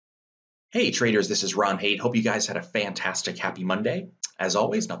Hey traders, this is Ron Haight. Hope you guys had a fantastic happy Monday. As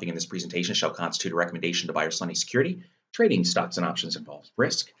always, nothing in this presentation shall constitute a recommendation to buy or sell any security. Trading stocks and options involves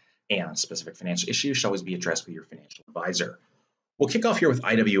risk, and specific financial issues shall always be addressed with your financial advisor. We'll kick off here with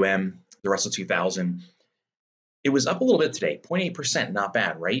IWM, the Russell 2000. It was up a little bit today, 0.8%, not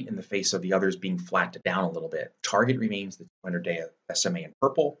bad, right? In the face of the others being flat to down a little bit. Target remains the 200-day SMA in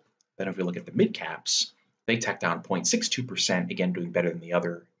purple. Then if we look at the midcaps, they tacked down 0.62%, again doing better than the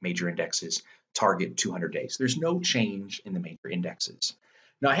other major indexes. Target 200 days. There's no change in the major indexes.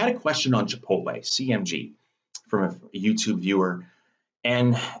 Now, I had a question on Chipotle, CMG, from a YouTube viewer.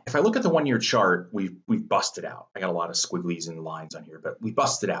 And if I look at the one-year chart, we've busted out. I got a lot of squigglies and lines on here, but we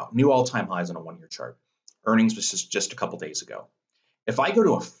busted out. New all-time highs on a one-year chart. Earnings was just a couple days ago. If I go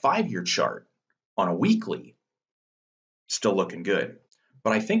to a 5-year chart on a weekly, still looking good.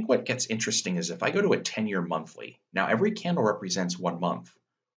 But I think what gets interesting is if I go to a 10-year monthly, now every candle represents 1 month.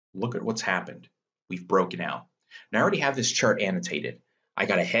 Look at what's happened. We've broken out. Now I already have this chart annotated. I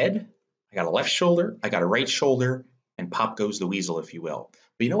got a head, I got a left shoulder, I got a right shoulder, and pop goes the weasel, if you will.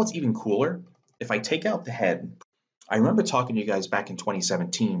 But you know what's even cooler? If I take out the head, I remember talking to you guys back in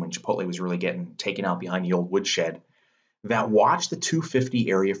 2017 when Chipotle was really getting taken out behind the old woodshed, that watch the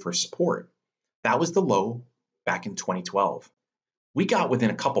 250 area for support. That was the low back in 2012. We got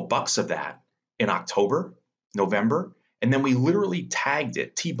within a couple bucks of that in October, November, and then we literally tagged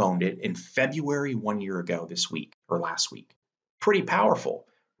it, T-boned it in February 1 year ago this week or last week. Pretty powerful,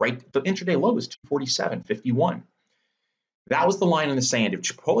 right? The intraday low was 247.51. That was the line in the sand. If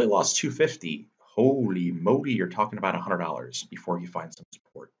Chipotle lost 250, holy moly, you're talking about $100 before you find some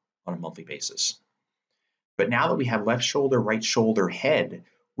support on a monthly basis. But now that we have left shoulder, right shoulder, head,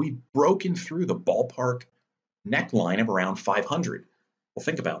 we've broken through the ballpark neckline of around 500. Well,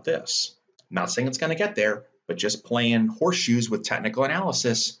 think about this. I'm not saying it's going to get there, but just playing horseshoes with technical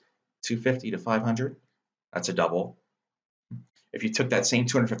analysis, 250 to 500, that's a double. If you took that same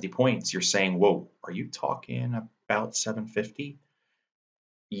 250 points, you're saying, whoa, are you talking about 750?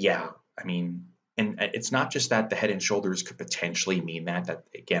 Yeah, I mean, and it's not just that the head and shoulders could potentially mean that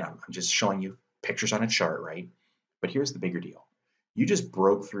again, I'm just showing you pictures on a chart, right? But here's the bigger deal. You just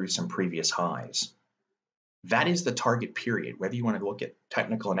broke through some previous highs. That is the target period. Whether you want to look at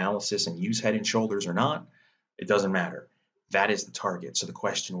technical analysis and use head and shoulders or not, it doesn't matter. That is the target. So the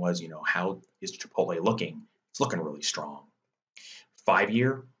question was, how is Chipotle looking? It's looking really strong.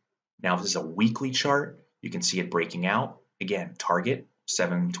 5-year, now this is a weekly chart. You can see it breaking out. Again, target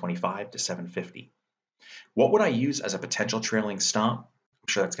 725 to 750. What would I use as a potential trailing stop? I'm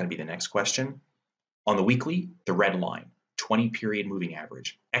sure that's going to be the next question. On the weekly, the red line, 20-period moving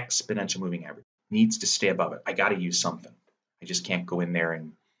average, exponential moving average. Needs to stay above it. I got to use something. I just can't go in there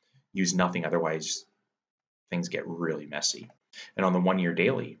and use nothing. Otherwise, things get really messy. And on the 1-year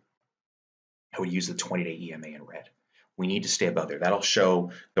daily, I would use the 20-day EMA in red. We need to stay above there. That'll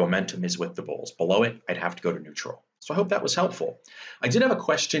show the momentum is with the bulls. Below it, I'd have to go to neutral. So I hope that was helpful. I did have a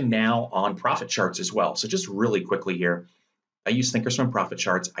question now on profit charts as well. So just really quickly here, I use Thinkorswim profit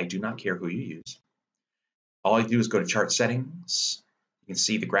charts. I do not care who you use. All I do is go to chart settings. You can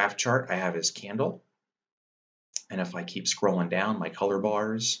see the graph chart I have is candle. And if I keep scrolling down, my color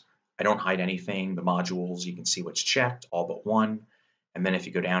bars, I don't hide anything. The modules, you can see what's checked, all but one. And then if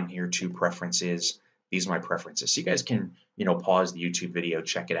you go down here to preferences, these are my preferences. So you guys can, pause the YouTube video,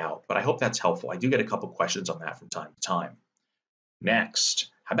 check it out. But I hope that's helpful. I do get a couple questions on that from time to time.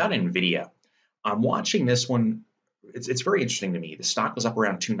 Next, how about Nvidia? I'm watching this one. It's very interesting to me. The stock was up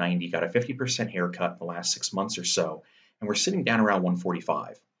around 290, got a 50% haircut in the last 6 months or so. And we're sitting down around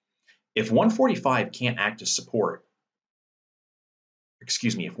 145. If 145 can't act as support, if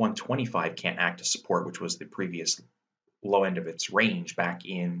 125 can't act as support, which was the previous low end of its range back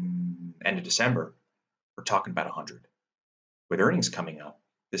in end of December, we're talking about 100. With earnings coming up,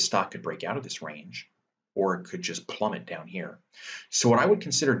 this stock could break out of this range, or it could just plummet down here. So what I would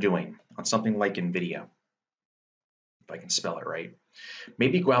consider doing on something like Nvidia, if I can spell it right,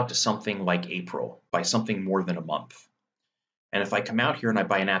 maybe go out to something like April, buy something more than a month. And if I come out here and I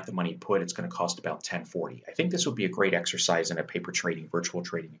buy an at-the-money put, it's going to cost about $10.40. I think this would be a great exercise in a paper trading, virtual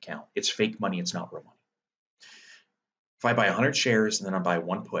trading account. It's fake money. It's not real money. If I buy 100 shares and then I buy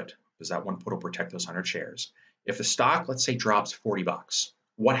one put, because that one put will protect those 100 shares. If the stock, let's say, drops 40 bucks,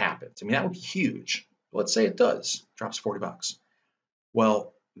 what happens? I mean, that would be huge. Let's say it does, drops 40 bucks.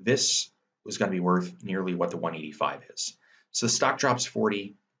 Well, this was going to be worth nearly what the 185 is. So the stock drops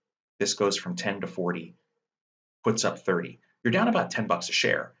 40. This goes from 10 to 40, puts up 30. You're down about 10 bucks a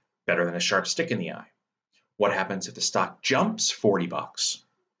share, better than a sharp stick in the eye. What happens if the stock jumps 40 bucks?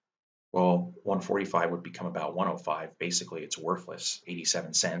 Well, 145 would become about 105. Basically, it's worthless,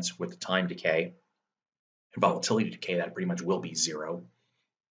 87 cents with the time decay and volatility decay. That pretty much will be zero.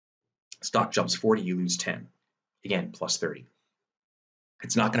 Stock jumps 40, you lose 10. Again, plus 30.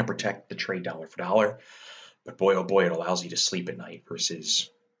 It's not going to protect the trade dollar for dollar, but boy, oh boy, it allows you to sleep at night versus,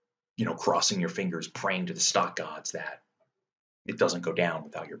 crossing your fingers, praying to the stock gods that it doesn't go down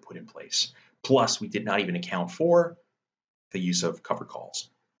without your put in place. Plus, we did not even account for the use of cover calls.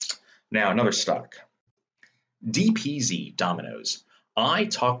 Now, another stock, DPZ, Domino's. I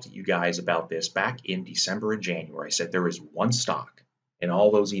talked to you guys about this back in December and January. I said there is one stock in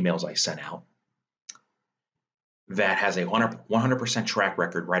all those emails I sent out that has a 100% track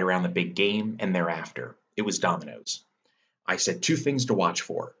record right around the big game and thereafter. It was Domino's. I said two things to watch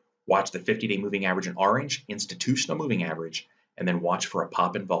for. Watch the 50-day moving average in orange, institutional moving average, and then watch for a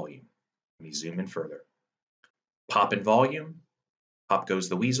pop in volume. Let me zoom in further. Pop in volume, pop goes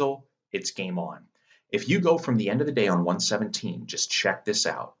the weasel, it's game on. If you go from the end of the day on 117, just check this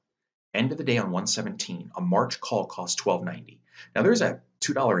out. End of the day on 117, a March call costs $12.90. Now there's a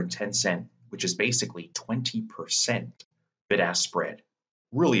 $2.10, which is basically 20% bid-ask spread.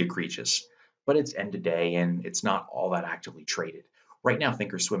 Really egregious, but it's end of day and it's not all that actively traded. Right now,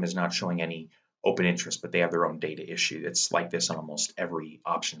 Thinkorswim is not showing any open interest, but they have their own data issue. It's like this on almost every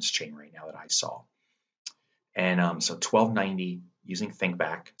options chain right now that I saw. And so 1290 using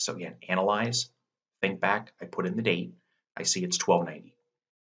ThinkBack. So again, analyze, ThinkBack. I put in the date. I see it's 1290.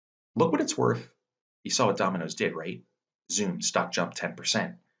 Look what it's worth. You saw what Domino's did, right? Zoom, stock jumped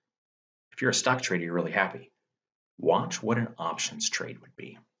 10%. If you're a stock trader, you're really happy. Watch what an options trade would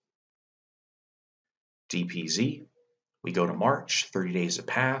be. DPZ, we go to March, 30 days have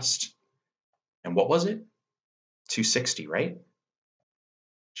passed. And what was it? 260, right?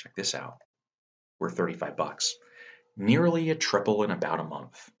 Check this out. We're 35 bucks. Nearly a triple in about a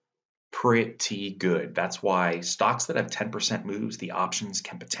month. Pretty good. That's why stocks that have 10% moves, the options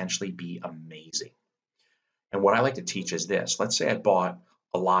can potentially be amazing. And what I like to teach is this. Let's say I bought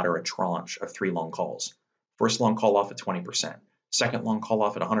a lot or a tranche of 3 long calls. First long call off at 20%. Second long call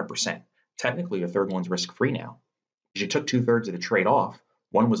off at 100%. Technically, the third one's risk-free now. Because you took 2/3 of the trade off.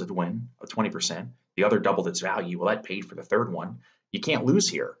 One was a win of 20%. The other doubled its value. Well, that paid for the third one. You can't lose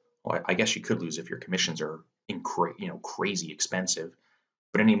here. Well, I guess you could lose if your commissions are crazy expensive.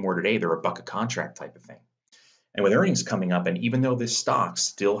 But anymore today, they're a buck a contract type of thing. And with earnings coming up, and even though this stock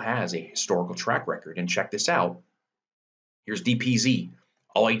still has a historical track record, and check this out, here's DPZ.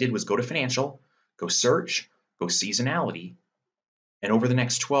 All I did was go to financial, go search, go seasonality, and over the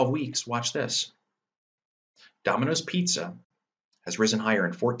next 12 weeks, watch this. Domino's Pizza has risen higher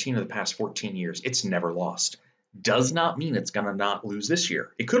in 14 of the past 14 years. It's never lost. Does not mean it's going to not lose this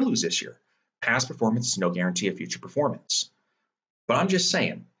year. It could lose this year. Past performance is no guarantee of future performance. But I'm just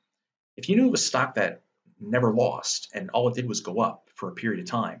saying, if you knew of a stock that never lost and all it did was go up for a period of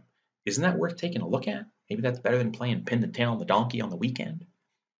time, isn't that worth taking a look at? Maybe that's better than playing pin the tail on the donkey on the weekend,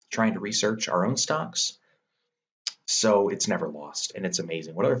 trying to research our own stocks. So it's never lost, and it's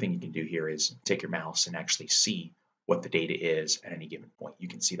amazing. What other thing you can do here is take your mouse and actually see what the data is at any given point. You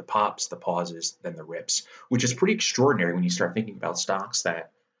can see the pops, the pauses, then the rips, which is pretty extraordinary when you start thinking about stocks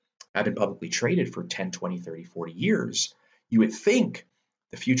that have been publicly traded for 10, 20, 30, 40 years. You would think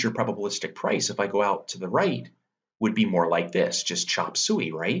the future probabilistic price, if I go out to the right, would be more like this, just chop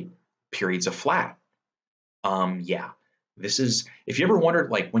suey, right? Periods of flat. Yeah, this is, if you ever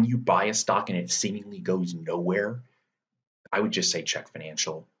wondered, like when you buy a stock and it seemingly goes nowhere, I would just say check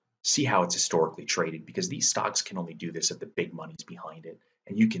financial, see how it's historically traded, because these stocks can only do this if the big money's behind it.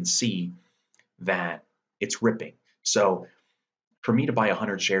 And you can see that it's ripping. So for me to buy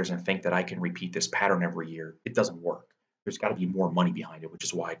 100 shares and think that I can repeat this pattern every year, it doesn't work. There's got to be more money behind it, which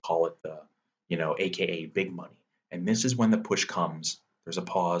is why I call it the, AKA big money. And this is when the push comes. There's a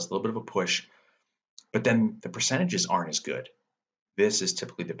pause, a little bit of a push, but then the percentages aren't as good. This is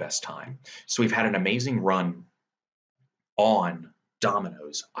typically the best time. So we've had an amazing run on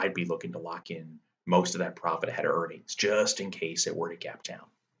Domino's. I'd be looking to lock in most of that profit ahead of earnings, just in case it were to gap down.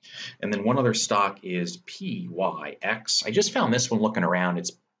 And then one other stock is PYX. I just found this one looking around.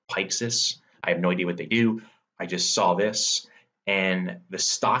 It's Pyxis. I have no idea what they do. I just saw this, and the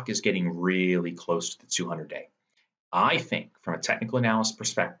stock is getting really close to the 200-day. I think from a technical analysis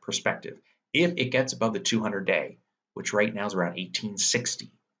perspective, if it gets above the 200-day, which right now is around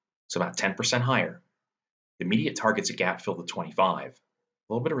 1860, so about 10% higher, the immediate target's a gap fill to 25, a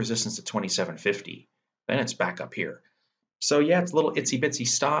little bit of resistance to 2750, then it's back up here. So yeah, it's a little itsy bitsy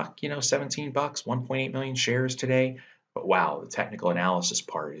stock, 17 bucks, 1.8 million shares today. But wow, the technical analysis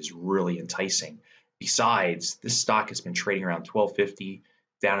part is really enticing. Besides, this stock has been trading around 1250.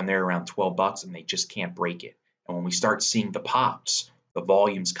 down in there around 12 bucks, and they just can't break it. And when we start seeing the pops, the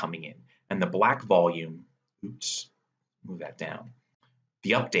volume's coming in, and the black volume, oops, move that down.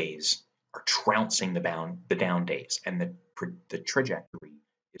 The up days are trouncing the down days, and the trajectory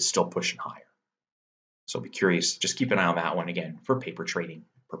is still pushing higher. So be curious. Just keep an eye on that one again for paper trading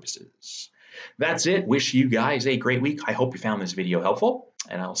purposes. That's it. Wish you guys a great week. I hope you found this video helpful,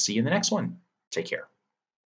 and I'll see you in the next one. Take care.